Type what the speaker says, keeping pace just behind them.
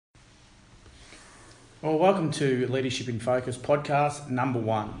Well, welcome to Leadership in Focus podcast number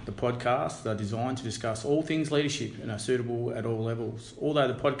 1. The podcasts are designed to discuss all things leadership and are suitable at all levels. Although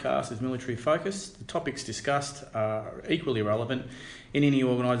the podcast is military focused, the topics discussed are equally relevant in any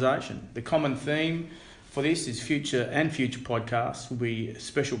organisation. The common theme for this is future podcasts will be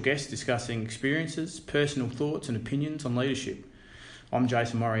special guests discussing experiences, personal thoughts and opinions on leadership. I'm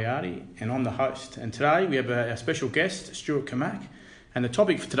Jason Moriarty and I'm the host. And today we have our special guest, Stu Camac. And the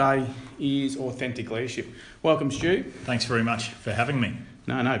topic for today is authentic leadership. Welcome, Stu. Thanks very much for having me.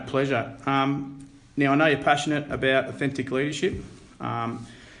 No, pleasure. Now, I know you're passionate about authentic leadership, and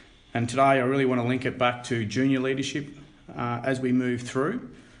today I really want to link it back to junior leadership as we move through.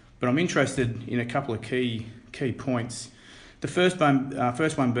 But I'm interested in a couple of key points. The first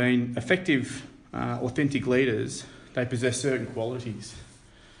one being effective, authentic leaders. They possess certain qualities.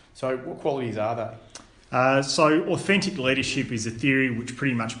 So, what qualities are they? So authentic leadership is a theory which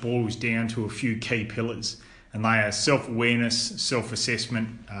pretty much boils down to a few key pillars, and they are self-awareness,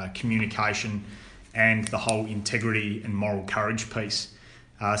 self-assessment, communication, and the whole integrity and moral courage piece.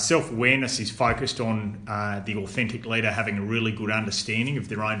 Self-awareness is focused on the authentic leader having a really good understanding of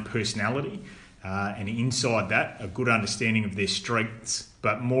their own personality, and inside that, a good understanding of their strengths,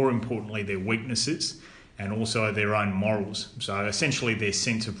 but more importantly, their weaknesses, and also their own morals. So essentially their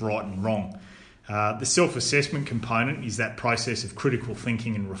sense of right and wrong. The self-assessment component is that process of critical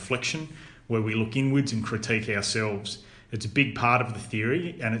thinking and reflection where we look inwards and critique ourselves. It's a big part of the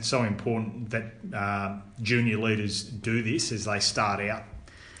theory, and it's so important that junior leaders do this as they start out.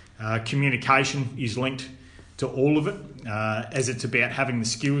 Communication is linked to all of it, as it's about having the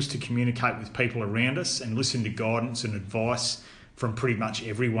skills to communicate with people around us and listen to guidance and advice from pretty much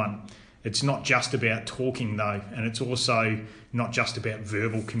everyone. It's not just about talking though, and it's also not just about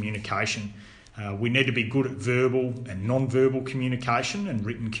verbal communication. We need to be good at verbal and non-verbal communication and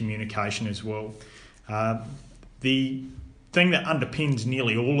written communication as well. The thing that underpins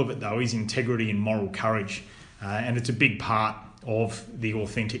nearly all of it, though, is integrity and moral courage. And it's a big part of the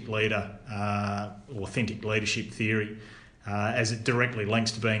authentic leadership theory, as it directly links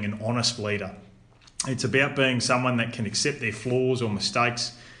to being an honest leader. It's about being someone that can accept their flaws or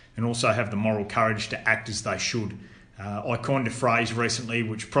mistakes and also have the moral courage to act as they should. I coined a phrase recently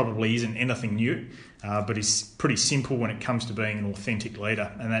which probably isn't anything new, but is pretty simple when it comes to being an authentic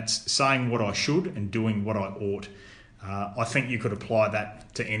leader, and that's saying what I should and doing what I ought. I think you could apply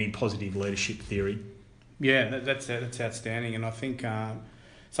that to any positive leadership theory. Yeah, that's outstanding, and I think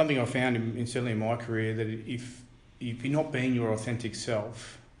something I found certainly in my career that if you're not being your authentic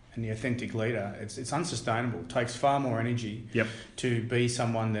self and the authentic leader, it's unsustainable. It takes far more energy to be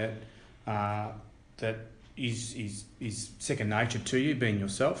someone that is second nature to you, being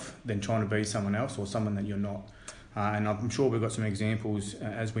yourself, than trying to be someone else or someone that you're not. And I'm sure we've got some examples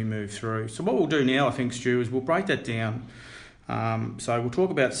as we move through. So what we'll do now, I think, Stu, is we'll break that down. So we'll talk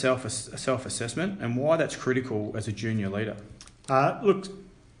about self-assessment and why that's critical as a junior leader. Look,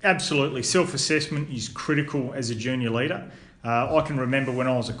 absolutely. Self-assessment is critical as a junior leader. I can remember when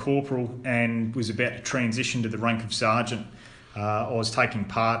I was a corporal and was about to transition to the rank of sergeant, I was taking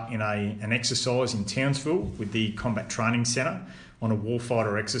part in an exercise in Townsville with the Combat Training Centre on a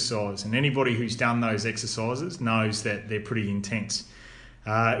warfighter exercise, and anybody who's done those exercises knows that they're pretty intense.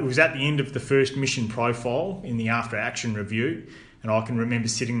 It was at the end of the first mission profile in the after action review, and I can remember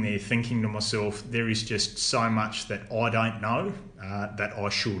sitting there thinking to myself, there is just so much that I don't know that I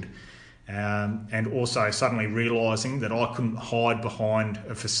should. And also suddenly realising that I couldn't hide behind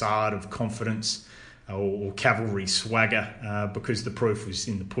a facade of confidence or cavalry swagger because the proof was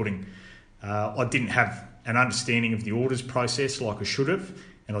in the pudding. I didn't have an understanding of the orders process like I should have,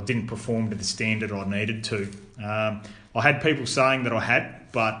 and I didn't perform to the standard I needed to. I had people saying that I had,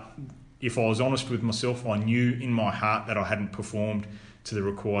 but if I was honest with myself, I knew in my heart that I hadn't performed to the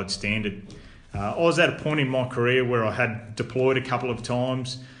required standard. I was at a point in my career where I had deployed a couple of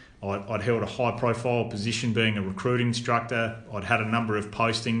times. I'd held a high-profile position being a recruiting instructor. I'd had a number of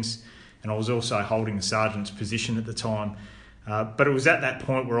postings, and I was also holding a sergeant's position at the time. But it was at that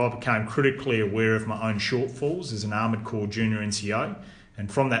point where I became critically aware of my own shortfalls as an Armoured Corps junior NCO,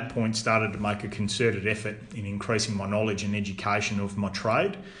 and from that point started to make a concerted effort in increasing my knowledge and education of my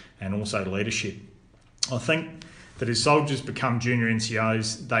trade and also leadership. I think that as soldiers become junior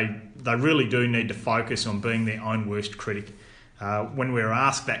NCOs, they really do need to focus on being their own worst critic. When we're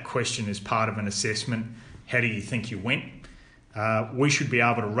asked that question as part of an assessment, how do you think you went? We should be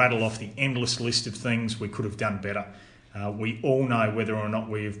able to rattle off the endless list of things we could have done better. We all know whether or not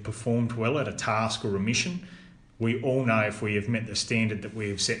we have performed well at a task or a mission. We all know if we have met the standard that we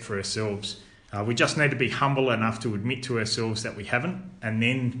have set for ourselves. We just need to be humble enough to admit to ourselves that we haven't, and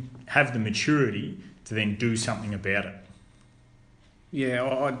then have the maturity to then do something about it.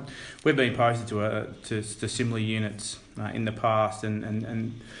 Yeah, we've been posted to similar units in the past,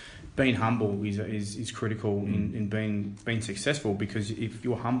 and being humble is critical in being successful, because if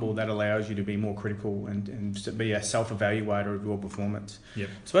you're humble, that allows you to be more critical and to be a self-evaluator of your performance. Yep.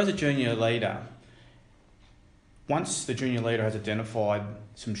 So as a junior leader, once the junior leader has identified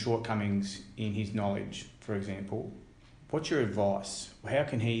some shortcomings in his knowledge, for example, what's your advice? How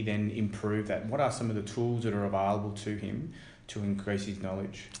can he then improve that? What are some of the tools that are available to him to increase his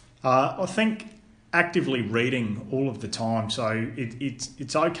knowledge? I think actively reading all of the time. So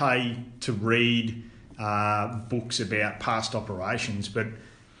it's okay to read books about past operations, but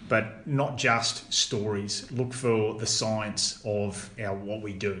not just stories. Look for the science of what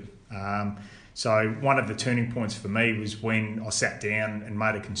we do. So one of the turning points for me was when I sat down and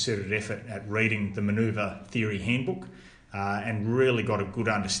made a concerted effort at reading the Manoeuvre Theory Handbook and really got a good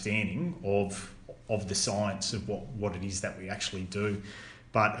understanding of the science of what it is that we actually do.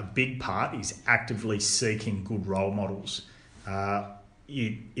 But a big part is actively seeking good role models.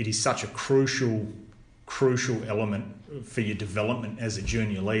 It is such a crucial element for your development as a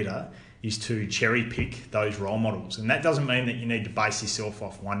junior leader, is to cherry pick those role models. And that doesn't mean that you need to base yourself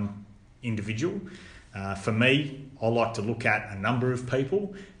off one individual. For me, I like to look at a number of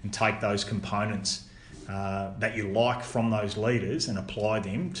people and take those components that you like from those leaders and apply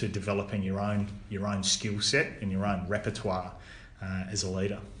them to developing your own skill set and your own repertoire as a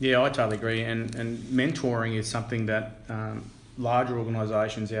leader. Yeah, I totally agree. And mentoring is something that larger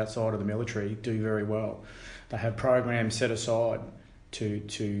organisations outside of the military do very well. They have programs set aside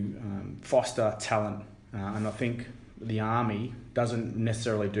to foster talent, and I think the Army doesn't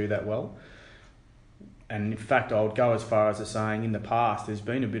necessarily do that well. And in fact, I would go as far as to saying in the past there's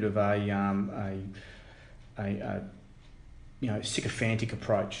been a bit of a sycophantic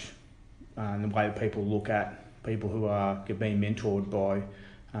approach in the way that people look at people who are being mentored by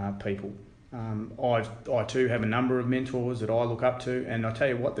people. I too have a number of mentors that I look up to, and I tell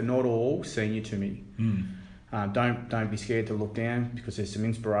you what, they're not all senior to me. Don't be scared to look down, because there's some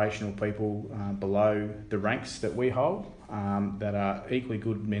inspirational people below the ranks that we hold that are equally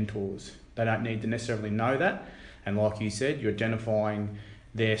good mentors. They don't need to necessarily know that, and like you said, you're identifying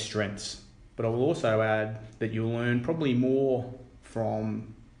their strengths. But I will also add that you'll learn probably more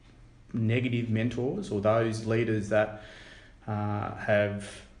from negative mentors or those leaders that have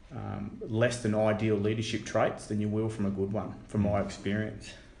less than ideal leadership traits than you will from a good one, from my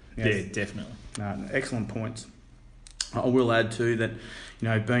experience. Yes. Yeah, definitely. Excellent points. I will add too that,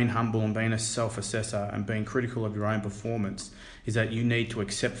 being humble and being a self-assessor and being critical of your own performance is that you need to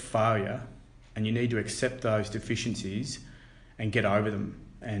accept failure, and you need to accept those deficiencies and get over them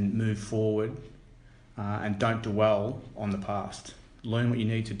and move forward, and don't dwell on the past. Learn what you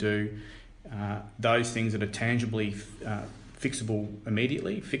need to do. Those things that are tangibly fixable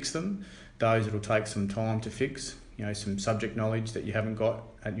immediately, fix them. Those that will take some time to fix, some subject knowledge that you haven't got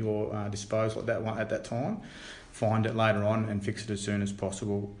at your disposal at that time, find it later on and fix it as soon as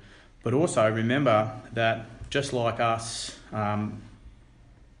possible. But also remember that just like us,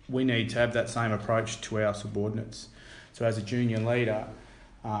 we need to have that same approach to our subordinates. So as a junior leader,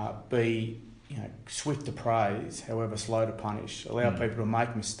 be swift to praise, however slow to punish. Allow people to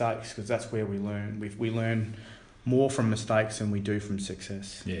make mistakes, because that's where we learn. We learn more from mistakes than we do from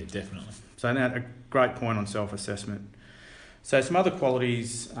success. Yeah, definitely. So now a great point on self-assessment. So some other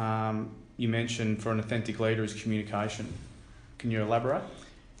qualities you mentioned for an authentic leader is communication. Can you elaborate?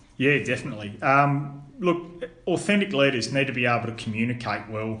 Yeah, definitely. Look, authentic leaders need to be able to communicate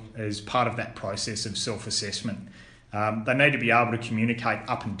well as part of that process of self-assessment. They need to be able to communicate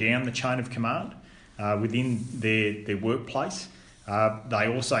up and down the chain of command within their workplace. They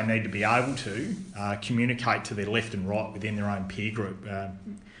also need to be able to communicate to their left and right within their own peer group.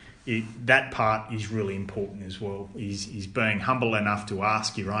 That part is really important as well, is being humble enough to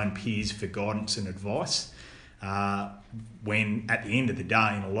ask your own peers for guidance and advice when at the end of the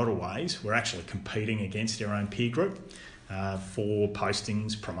day, in a lot of ways, we're actually competing against our own peer group for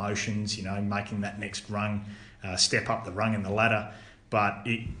postings, promotions, making that next rung, step up the rung in the ladder. But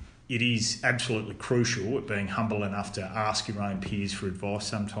it is absolutely crucial at being humble enough to ask your own peers for advice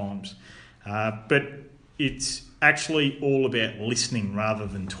sometimes. But it's actually all about listening rather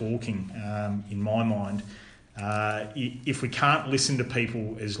than talking, in my mind. If we can't listen to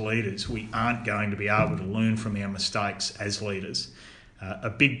people as leaders, we aren't going to be able to learn from our mistakes as leaders. A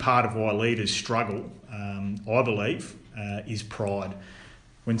big part of why leaders struggle, I believe, is pride.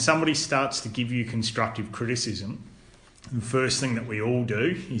 When somebody starts to give you constructive criticism, the first thing that we all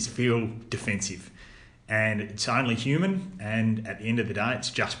do is feel defensive. And it's only human, and at the end of the day,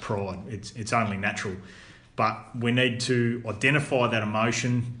 it's just pride. It's only natural. But we need to identify that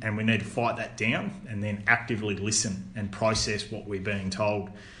emotion, and we need to fight that down, and then actively listen and process what we're being told.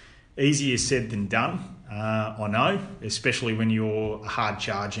 Easier said than done, I know, especially when you're a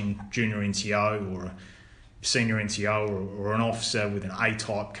hard-charging junior NCO or a senior NCO or an officer with an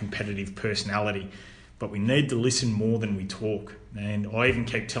A-type competitive personality. But we need to listen more than we talk. And I even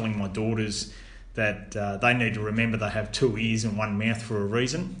keep telling my daughters that they need to remember they have 2 ears and 1 mouth for a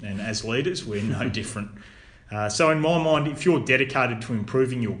reason, and as leaders, we're no different. So in my mind, if you're dedicated to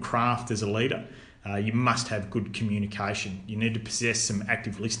improving your craft as a leader, you must have good communication. You need to possess some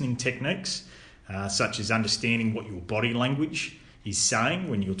active listening techniques, such as understanding what your body language is saying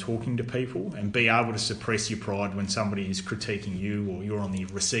when you're talking to people, and be able to suppress your pride when somebody is critiquing you or you're on the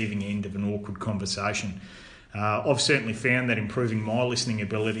receiving end of an awkward conversation. I've certainly found that improving my listening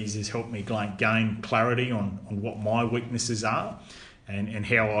abilities has helped me gain clarity on what my weaknesses are and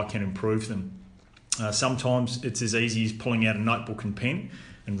how I can improve them. Sometimes it's as easy as pulling out a notebook and pen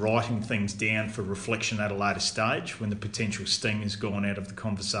and writing things down for reflection at a later stage when the potential sting has gone out of the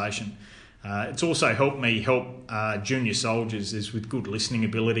conversation. It's also helped me help junior soldiers is with good listening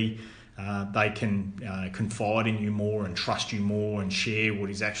ability. They can confide in you more and trust you more and share what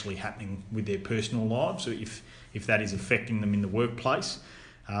is actually happening with their personal lives if that is affecting them in the workplace.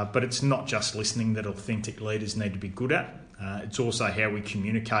 But it's not just listening that authentic leaders need to be good at. It's also how we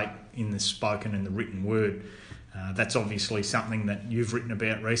communicate in the spoken and the written word. That's obviously something that you've written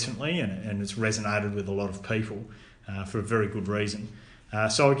about recently, and it's resonated with a lot of people for a very good reason.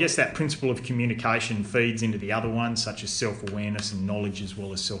 So I guess that principle of communication feeds into the other ones, such as self-awareness and knowledge, as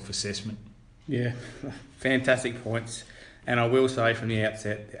well as self-assessment. Yeah, fantastic points. And I will say from the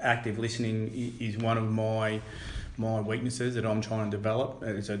outset, active listening is one of my weaknesses that I'm trying to develop.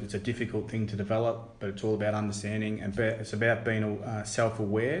 It's a difficult thing to develop, but it's all about understanding, and it's about being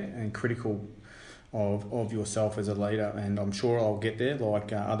self-aware and critical of yourself as a leader. And I'm sure I'll get there,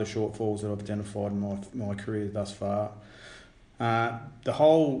 like other shortfalls that I've identified in my career thus far. The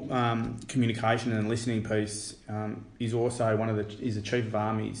whole communication and listening piece is also is the Chief of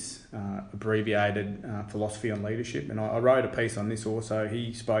Army's abbreviated philosophy on leadership, and I wrote a piece on this also.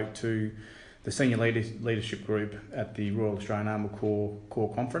 He spoke to the senior leadership group at the Royal Australian Armoured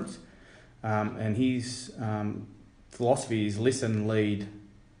Corps conference, and his philosophy is listen, learn,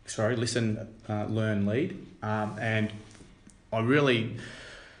 lead, and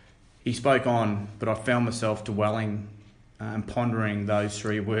he spoke on, but I found myself dwelling and pondering those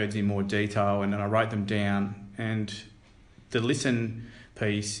 3 words in more detail, and then I wrote them down. And the listen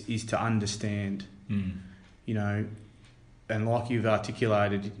piece is to understand, and like you've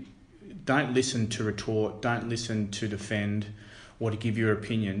articulated, don't listen to retort, don't listen to defend or to give your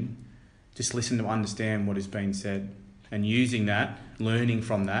opinion. Just listen to understand what is being said, and using that, learning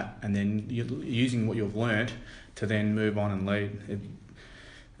from that, and then using what you've learnt to then move on and lead.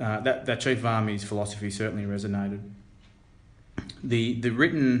 That Chief of Army's philosophy certainly resonated. The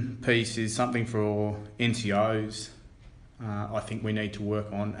written piece is something for NCOs. I think we need to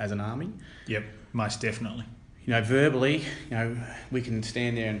work on as an army. Yep, most definitely. Verbally, we can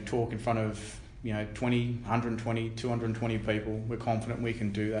stand there and talk in front of 20, 120, 220 people. We're confident we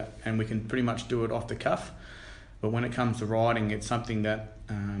can do that, and we can pretty much do it off the cuff. But when it comes to writing, it's something that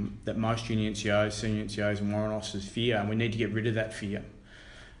most junior NCOs, senior NCOs and warrant officers fear, and we need to get rid of that fear.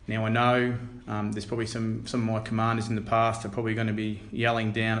 Now, I know there's probably some of my commanders in the past are probably going to be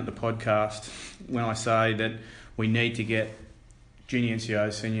yelling down at the podcast when I say that we need to get junior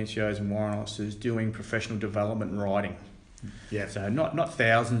NCOs, senior NCOs and warrant officers doing professional development writing. Yeah. So not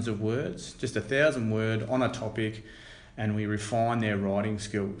thousands of words, just 1,000 word on a topic, and we refine their writing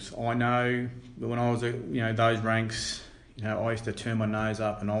skills. I know that when I was at those ranks, I used to turn my nose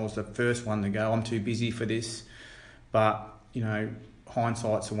up, and I was the first one to go, I'm too busy for this. But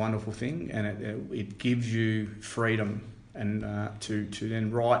hindsight's a wonderful thing, and it gives you freedom and to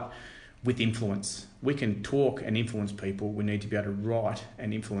then write with influence. We can talk and influence people. We need to be able to write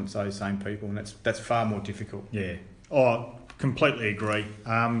and influence those same people, and that's far more difficult. Yeah, I completely agree.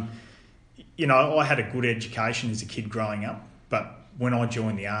 I had a good education as a kid growing up, but when I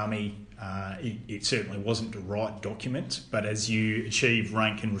joined the Army, it certainly wasn't to write documents, but as you achieve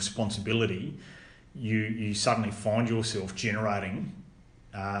rank and responsibility, you suddenly find yourself generating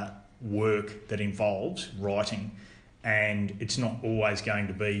work that involves writing, and it's not always going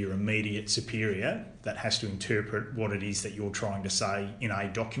to be your immediate superior that has to interpret what it is that you're trying to say in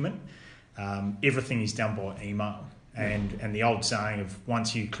a document. Everything is done by email, and the old saying of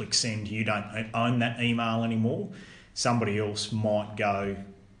once you click send, you don't own that email anymore. Somebody else might go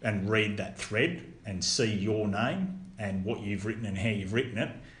and read that thread and see your name and what you've written and how you've written it,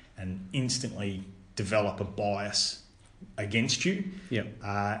 and instantly develop a bias against you,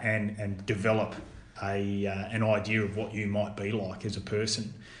 and develop an idea of what you might be like as a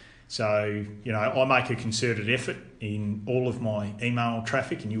person. So, I make a concerted effort in all of my email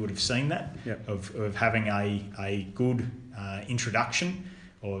traffic, and you would have seen that, of having a good introduction,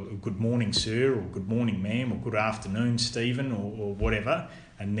 or good morning, sir, or good morning, ma'am, or good afternoon, Stephen, or whatever,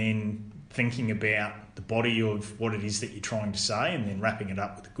 and then thinking about the body of what it is that you're trying to say, and then wrapping it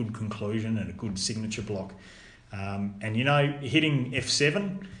up with a good conclusion and a good signature block. And hitting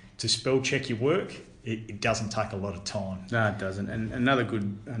F7 to spell check your work, it doesn't take a lot of time. No, it doesn't. And another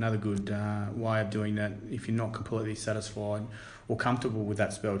good way of doing that, if you're not completely satisfied or comfortable with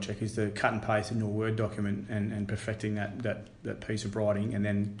that spell check, is to cut and paste in your Word document and perfecting that piece of writing, and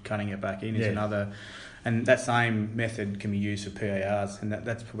then cutting it back in is another. And that same method can be used for PARs, and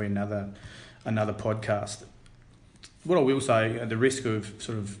that's probably another podcast. What I will say, at the risk of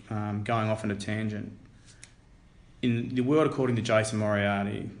sort of going off on a tangent, in the world according to Jason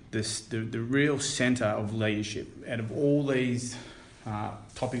Moriarty, the real centre of leadership, out of all these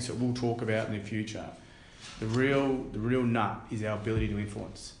topics that we'll talk about in the future, the real nut is our ability to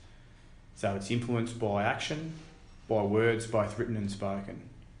influence. So it's influenced by action, by words, both written and spoken.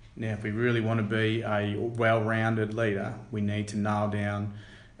 Now, if we really want to be a well-rounded leader, we need to nail down,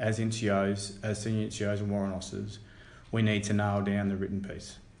 as NCOs, as senior NCOs and warrant officers, we need to nail down the written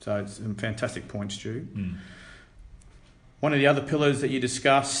piece. So it's a fantastic point, Stu. One of the other pillars that you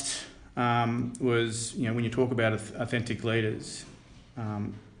discussed was, when you talk about authentic leaders,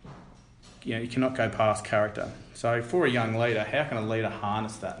 you cannot go past character. So for a young leader, how can a leader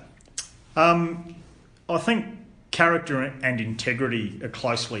harness that? I think character and integrity are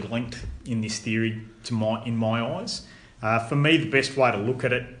closely linked in this theory in my eyes. For me, the best way to look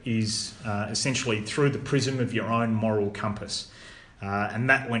at it is essentially through the prism of your own moral compass. And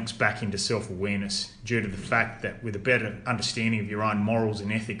that links back into self-awareness, due to the fact that with a better understanding of your own morals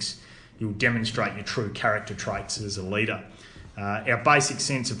and ethics, you'll demonstrate your true character traits as a leader. Our basic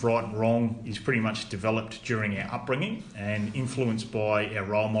sense of right and wrong is pretty much developed during our upbringing and influenced by our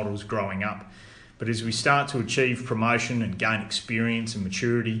role models growing up. But as we start to achieve promotion and gain experience and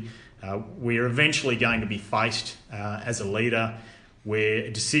maturity, we're eventually going to be faced as a leader where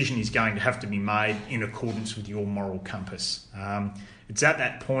a decision is going to have to be made in accordance with your moral compass. It's at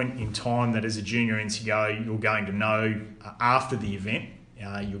that point in time that as a junior NCO, you're going to know after the event,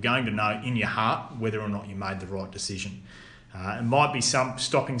 you're going to know in your heart whether or not you made the right decision. It might be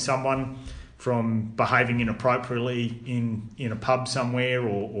stopping someone from behaving inappropriately in a pub somewhere,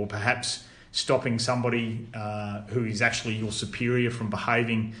 or perhaps stopping somebody who is actually your superior from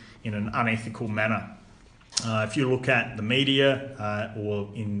behaving in an unethical manner. If you look at the media or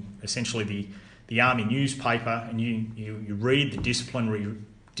in essentially the Army newspaper, and you read the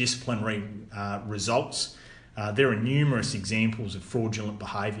disciplinary results, there are numerous examples of fraudulent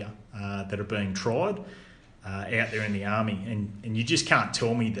behaviour that are being tried out there in the Army, and you just can't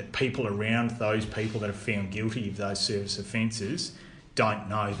tell me that people around those people that are found guilty of those service offences don't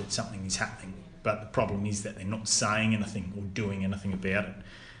know that something is happening. But the problem is that they're not saying anything or doing anything about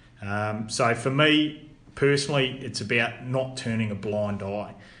it. So for me, personally, it's about not turning a blind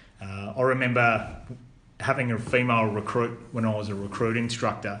eye. I remember having a female recruit when I was a recruit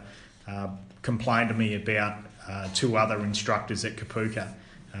instructor complain to me about two other instructors at Kapuka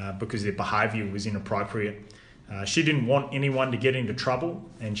because their behaviour was inappropriate. She didn't want anyone to get into trouble,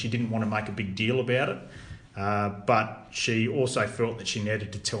 and she didn't want to make a big deal about it, but she also felt that she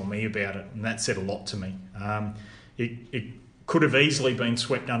needed to tell me about it, and that said a lot to me. It could have easily been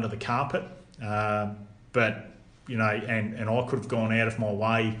swept under the carpet, but and I could have gone out of my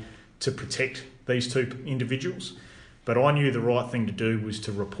way to protect these two individuals, but I knew the right thing to do was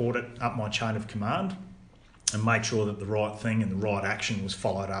to report it up my chain of command and make sure that the right thing and the right action was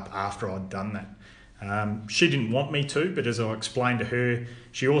followed up after I'd done that. She didn't want me to, but as I explained to her,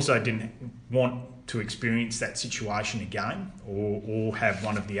 she also didn't want to experience that situation again, or have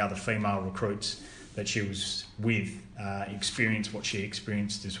one of the other female recruits that she was with experience what she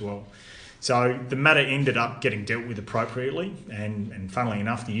experienced as well. So the matter ended up getting dealt with appropriately, and funnily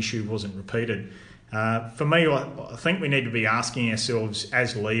enough, the issue wasn't repeated. For me, I think we need to be asking ourselves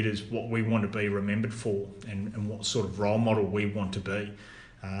as leaders what we want to be remembered for, and what sort of role model we want to be.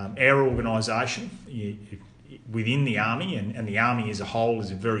 Our organisation within the Army, and the Army as a whole is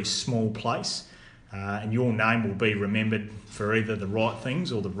a very small place, and your name will be remembered for either the right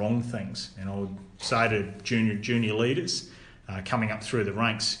things or the wrong things. And I would say to junior leaders coming up through the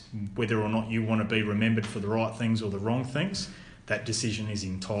ranks, whether or not you want to be remembered for the right things or the wrong things, that decision is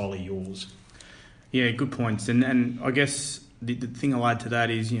entirely yours. Yeah, good points. And I guess the thing I'll add to that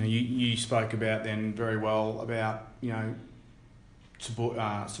is, you spoke about then very well about,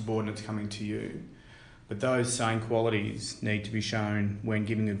 subordinates coming to you. But those same qualities need to be shown when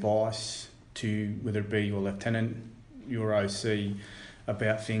giving advice to, whether it be your lieutenant, your OC,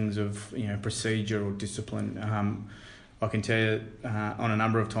 about things of, procedure or discipline. I can tell you on a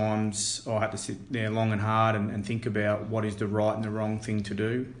number of times I had to sit there long and hard and think about what is the right and the wrong thing to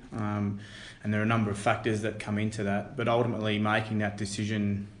do. And there are a number of factors that come into that, but ultimately making that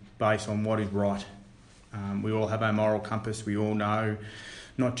decision based on what is right. We all have our moral compass. We all know,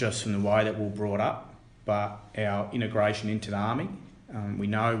 not just from the way that we're brought up, but our integration into the army. We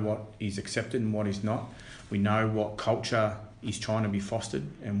know what is accepted and what is not. We know what culture is trying to be fostered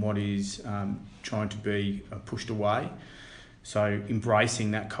and what is trying to be pushed away. So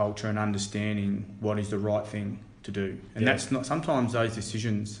embracing that culture and understanding what is the right thing to do. And that's not, sometimes those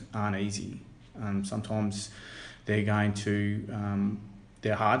decisions aren't easy. Sometimes they're going to,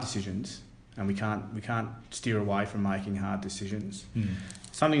 they're hard decisions, and we can't steer away from making hard decisions.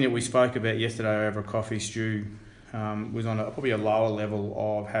 Something that we spoke about yesterday over a coffee, Stu, was on probably a lower level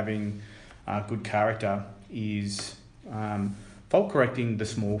of having good character is fault correcting the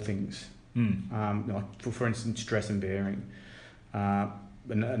small things. Like for instance, stress and bearing. A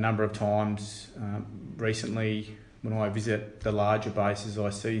number of times recently, when I visit the larger bases, I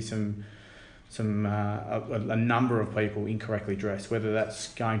see a number of people incorrectly dressed, whether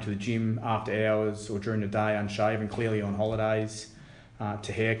that's going to the gym after hours or during the day unshaven, clearly on holidays,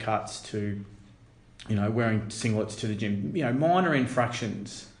 to haircuts, to wearing singlets to the gym. Minor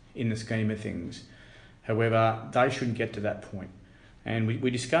infractions in the scheme of things. However, they shouldn't get to that point. And we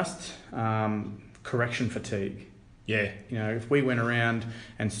discussed correction fatigue. Yeah. If we went around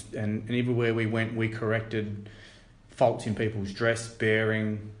and everywhere we went, we corrected faults in people's dress,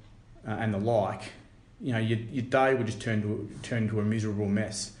 bearing, and the like, your day would just turn to a miserable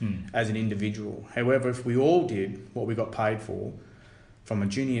mess as an individual. However, if we all did what we got paid for, from a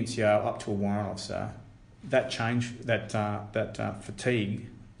junior NCO up to a warrant officer, that change, that fatigue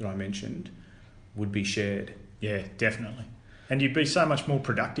that I mentioned, would be shared. Yeah, definitely. And you'd be so much more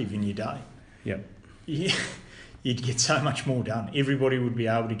productive in your day. Yep. Yeah. You'd get so much more done. Everybody would be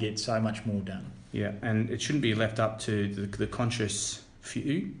able to get so much more done. Yeah, and it shouldn't be left up to the conscious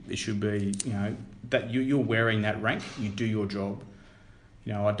few. It should be, that you're wearing that rank, you do your job.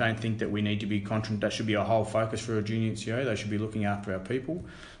 I don't think that we need to be that should be a whole focus for a junior NCO. They should be looking after our people,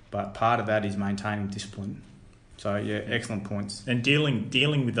 but part of that is maintaining discipline. So yeah, excellent points. And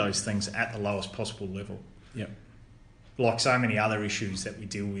dealing with those things at the lowest possible level. Yep. Like so many other issues that we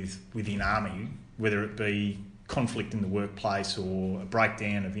deal with within Army, whether it be conflict in the workplace or a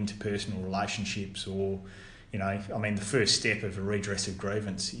breakdown of interpersonal relationships, or the first step of a redress of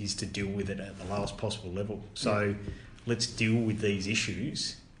grievance is to deal with it at the lowest possible level. So let's deal with these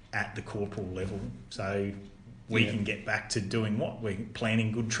issues at the corporal level so we can get back to doing what? We're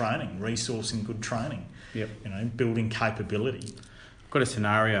planning good training, resourcing good training, building capability. I've got a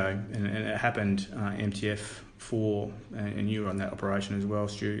scenario, and it happened MTF 4, and you were on that operation as well,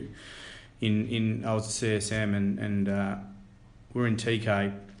 Stu. I was a CSM and we're in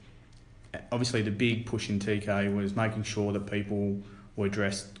TK. Obviously, the big push in TK was making sure that people were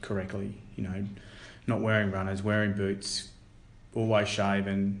dressed correctly. Not wearing runners, wearing boots, always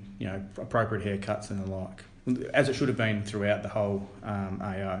shaven. Appropriate haircuts and the like, as it should have been throughout the whole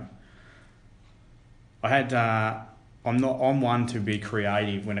AO. I'm one to be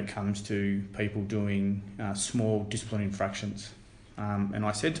creative when it comes to people doing small discipline infractions. And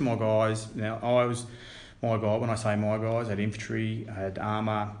I said to my guys, now I was my guy, when I say my guys, I had infantry, I had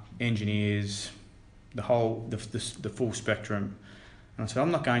armour, engineers, the full spectrum. And I said, I'm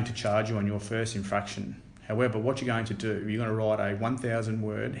not going to charge you on your first infraction. However, what you're going to do, you're going to write a 1,000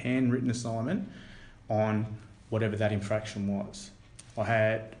 word handwritten assignment on whatever that infraction was. I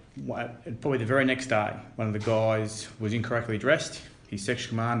had, probably the very next day, one of the guys was incorrectly dressed. His section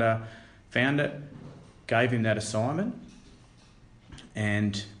commander found it, gave him that assignment.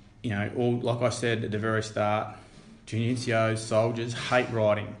 And, like I said at the very start, junior NCOs, soldiers hate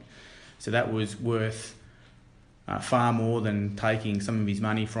writing. So that was worth far more than taking some of his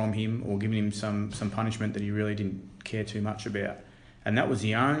money from him or giving him some punishment that he really didn't care too much about. And that was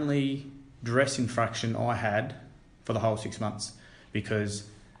the only dress infraction I had for the whole 6 months, because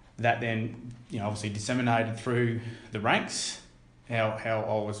that then, obviously disseminated through the ranks how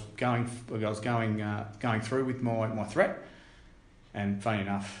I was going through with my threat. And funny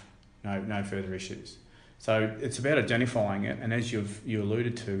enough, no further issues. So it's about identifying it, and as you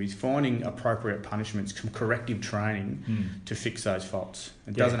alluded to, is finding appropriate punishments, corrective training to fix those faults.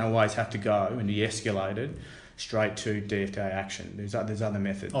 It doesn't always have to go and be escalated straight to DFA action. There's other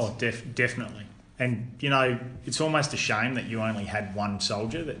methods. Oh, definitely. And, you know, it's almost a shame that you only had one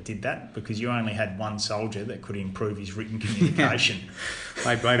soldier that did that, because you only had one soldier that could improve his written communication.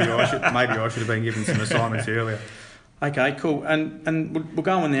 maybe I should have been given some assignments earlier. Okay, cool. And we'll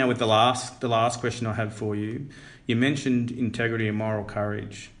go on now with the last question I have for you. You mentioned integrity and moral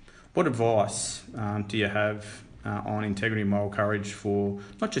courage. What advice do you have on integrity and moral courage for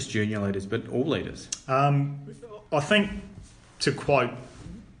not just junior leaders but all leaders? I think, to quote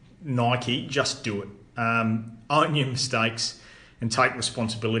Nike, just do it. Own your mistakes and take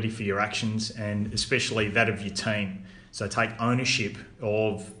responsibility for your actions, and especially that of your team. So take ownership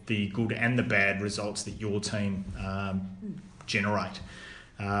of the good and the bad results that your team generate.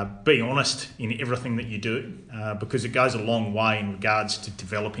 Be honest in everything that you do, because it goes a long way in regards to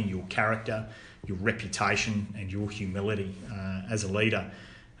developing your character, your reputation and your humility as a leader.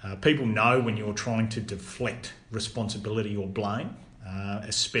 People know when you're trying to deflect responsibility or blame,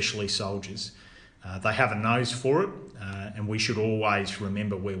 especially soldiers. They have a nose for it, and we should always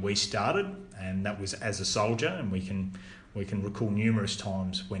remember where we started, and that was as a soldier, and we can recall numerous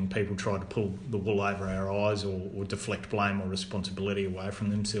times when people tried to pull the wool over our eyes or deflect blame or responsibility away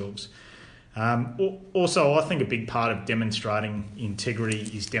from themselves. Also, I think a big part of demonstrating integrity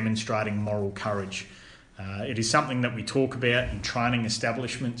is demonstrating moral courage. It is something that we talk about in training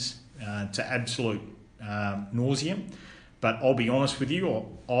establishments to absolute nauseam. But I'll be honest with you,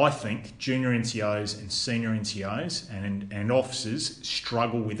 I think junior NCOs and senior NCOs and officers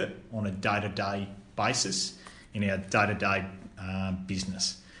struggle with it on a day-to-day basis in our day-to-day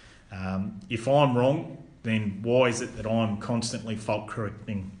business. If I'm wrong, then why is it that I'm constantly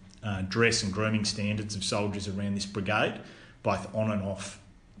fault-correcting dress and grooming standards of soldiers around this brigade, both on and off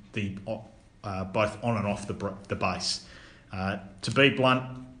the base? To be blunt,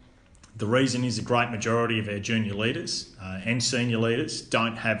 the reason is a great majority of our junior leaders and senior leaders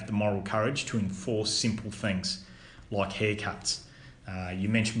don't have the moral courage to enforce simple things like haircuts. You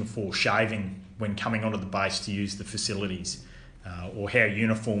mentioned before shaving when coming onto the base to use the facilities, or how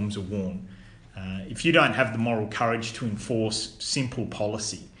uniforms are worn. If you don't have the moral courage to enforce simple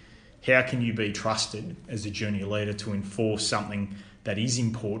policy, how can you be trusted as a junior leader to enforce something that is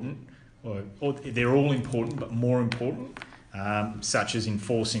important, or they're all important but more important, such as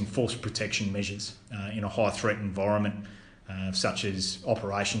enforcing force protection measures in a high threat environment, such as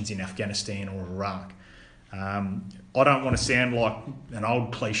operations in Afghanistan or Iraq. I don't want to sound like an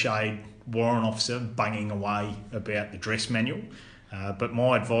old cliched warrant officer banging away about the dress manual, but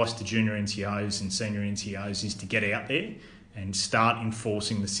my advice to junior NCOs and senior NCOs is to get out there and start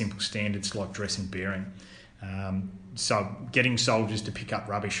enforcing the simple standards like dress and bearing. So getting soldiers to pick up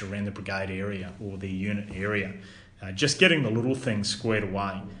rubbish around the brigade area or the unit area, just getting the little things squared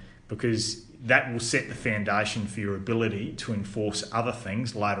away, because that will set the foundation for your ability to enforce other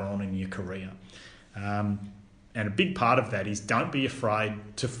things later on in your career. And a big part of that is don't be afraid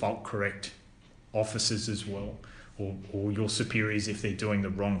to fault correct officers as well, or your superiors if they're doing the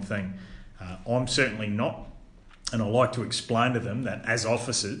wrong thing. I'm certainly not, and I like to explain to them that as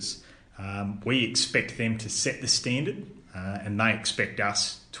officers, we expect them to set the standard, and they expect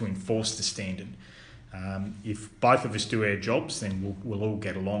us to enforce the standard. If both of us do our jobs, then we'll all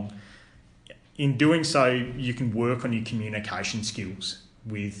get along. In doing so, you can work on your communication skills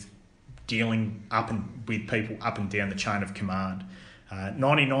with dealing with people up and down the chain of command.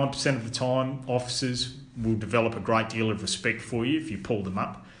 99% of the time, officers will develop a great deal of respect for you if you pull them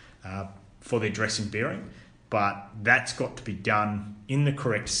up for their dress and bearing, but that's got to be done in the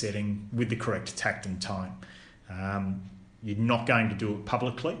correct setting with the correct tact and tone. You're not going to do it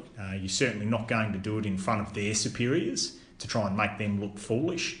publicly. You're certainly not going to do it in front of their superiors to try and make them look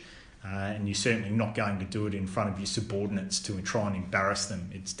foolish. And you're certainly not going to do it in front of your subordinates to try and embarrass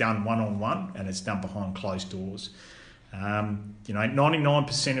them. It's done one-on-one, and it's done behind closed doors.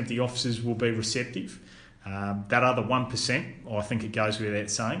 99% of the officers will be receptive. That other 1%, I think it goes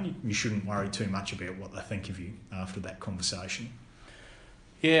without saying, you shouldn't worry too much about what they think of you after that conversation.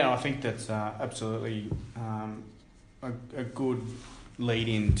 Yeah, I think that's absolutely a good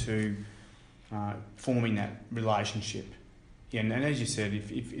lead-in to forming that relationship. Yeah, and as you said,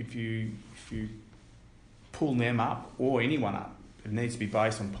 if you pull them up or anyone up, it needs to be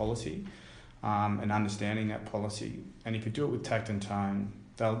based on policy and understanding that policy. And if you do it with tact and tone,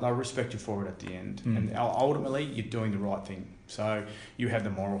 they'll respect you for it at the end. And ultimately, you're doing the right thing. So you have the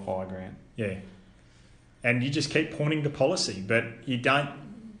moral high ground. Yeah. And you just keep pointing to policy, but you don't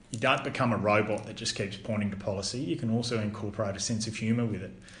You don't become a robot that just keeps pointing to policy. You can also incorporate a sense of humour with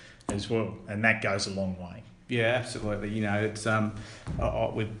it as well, and that goes a long way. Yeah, absolutely. You know, it's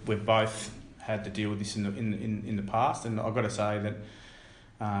we've both had to deal with this in the past, and I've got to say that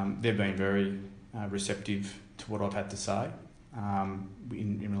they've been very receptive to what I've had to say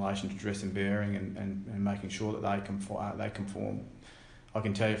in relation to dress and bearing and making sure that they conform. I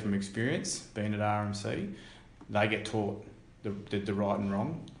can tell you from experience, being at RMC, they get taught the right and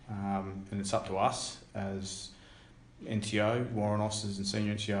wrong, and it's up to us as NTO, warrant officers and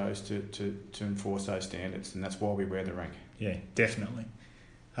senior NTOs to enforce those standards, and that's why we wear the rank. Yeah, definitely.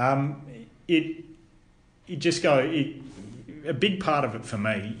 A big part of it for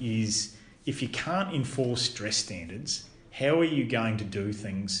me is if you can't enforce dress standards, how are you going to do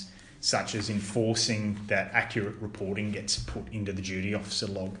things such as enforcing that accurate reporting gets put into the duty officer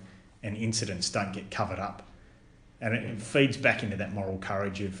log and incidents don't get covered up? And it feeds back into that moral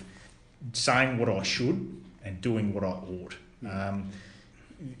courage of saying what I should and doing what I ought.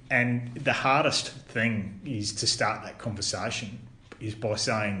 And the hardest thing is to start that conversation is by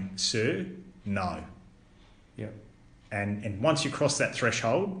saying, sir, no. Yep. And once you cross that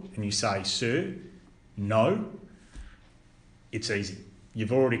threshold and you say, sir, no, it's easy.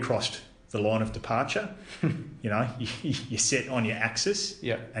 You've already crossed the line of departure. You're set on your axis.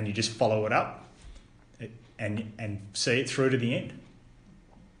 Yep. And you just follow it up and see it through to the end.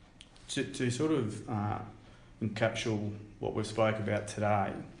 To sort of encapsulate what we've spoke about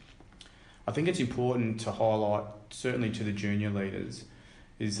today, I think it's important to highlight, certainly to the junior leaders,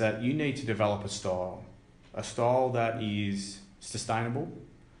 is that you need to develop a style that is sustainable,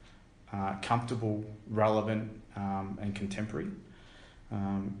 comfortable, relevant, and contemporary.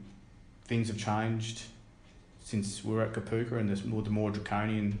 Things have changed since we were at Kapuka and the more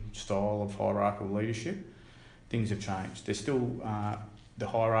draconian style of hierarchical leadership. Things have changed. There's still the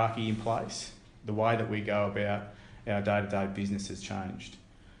hierarchy in place. The way that we go about our day-to-day business has changed.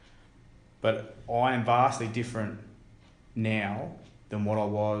 But I am vastly different now than what I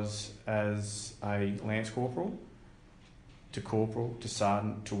was as a Lance Corporal, to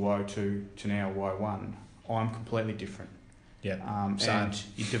Sergeant, to WO2, to now WO1. I'm completely different. Yeah. And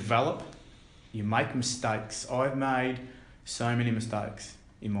you develop, you make mistakes. I've made so many mistakes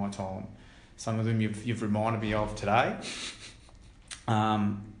in my time. Some of them you've reminded me of today.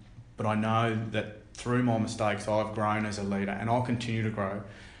 But I know that through my mistakes, I've grown as a leader, and I'll continue to grow.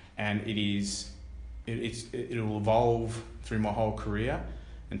 And it'll evolve through my whole career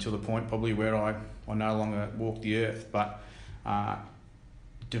until the point probably where I no longer walk the earth. But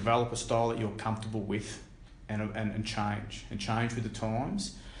develop a style that you're comfortable with, and change with the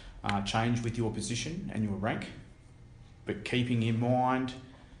times, change with your position and your rank, but keeping in mind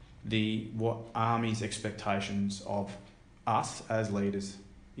what Army's expectations of us as leaders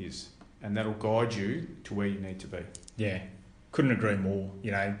is, and that'll guide you to where you need to be. Yeah, couldn't agree more.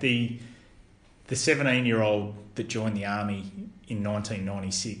 The 17-year-old that joined the Army in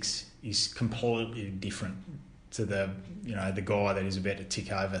 1996 is completely different to the guy that is about to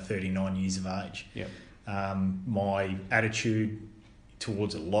tick over 39 years of age. Yep. My attitude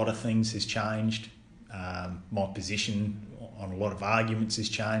towards a lot of things has changed. My position on a lot of arguments has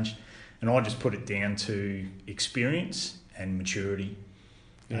changed, and I just put it down to experience and maturity.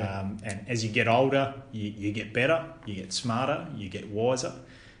 Yeah. And as you get older, you get better, you get smarter, you get wiser.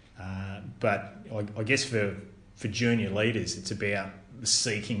 But I guess for junior leaders, it's about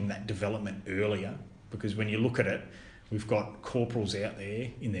seeking that development earlier, because when you look at it, we've got corporals out there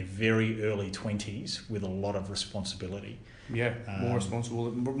in their very early 20s with a lot of responsibility. Yeah, more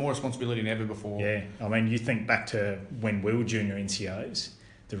responsibility than ever before. Yeah, I mean, you think back to when we were junior NCOs,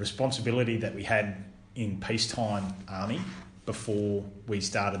 the responsibility that we had in peacetime Army before we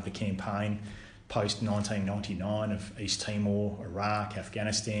started the campaign post-1999 of East Timor, Iraq,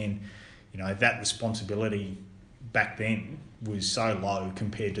 Afghanistan, that responsibility back then was so low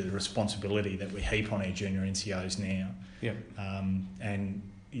compared to the responsibility that we heap on our junior NCOs now. Yep. And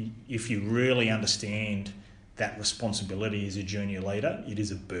if you really understand that responsibility as a junior leader, it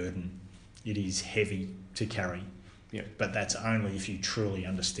is a burden. It is heavy to carry. Yep. But that's only if you truly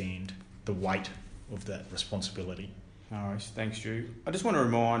understand the weight of that responsibility. All right, thanks, Stu. I just want to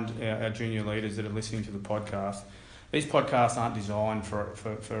remind our junior leaders that are listening to the podcast, these podcasts aren't designed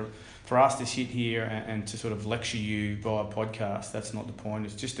for us to sit here and to sort of lecture you via podcast. That's not the point.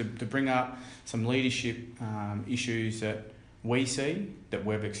 It's just to bring up some leadership issues that we see, that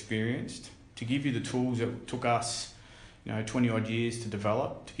we've experienced, to give you the tools that took us 20 odd years to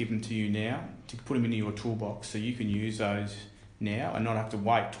develop, to give them to you now, to put them into your toolbox so you can use those now and not have to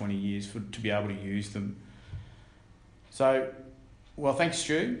wait 20 years to be able to use them. So Well, thanks,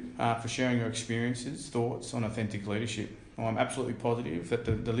 Stu, for sharing your experiences, thoughts on authentic leadership. Well, I'm absolutely positive that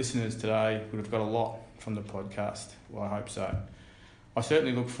the listeners today would have got a lot from the podcast. Well, I hope so. I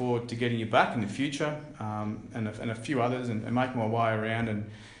certainly look forward to getting you back in the future and a few others and making my way around and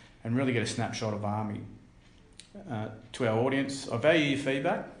really get a snapshot of Army. To our audience, I value your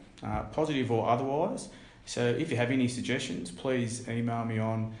feedback, positive or otherwise. So if you have any suggestions, please email me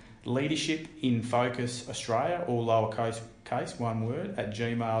on leadershipinfocusaustralia, all lowercase, one word,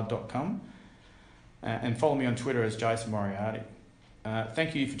 @gmail.com. And follow me on Twitter as Jason Moriarty.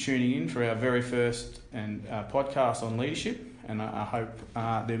 Thank you for tuning in for our very first podcast on leadership, and I hope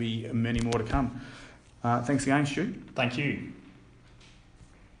there'll be many more to come. Thanks again, Stu. Thank you.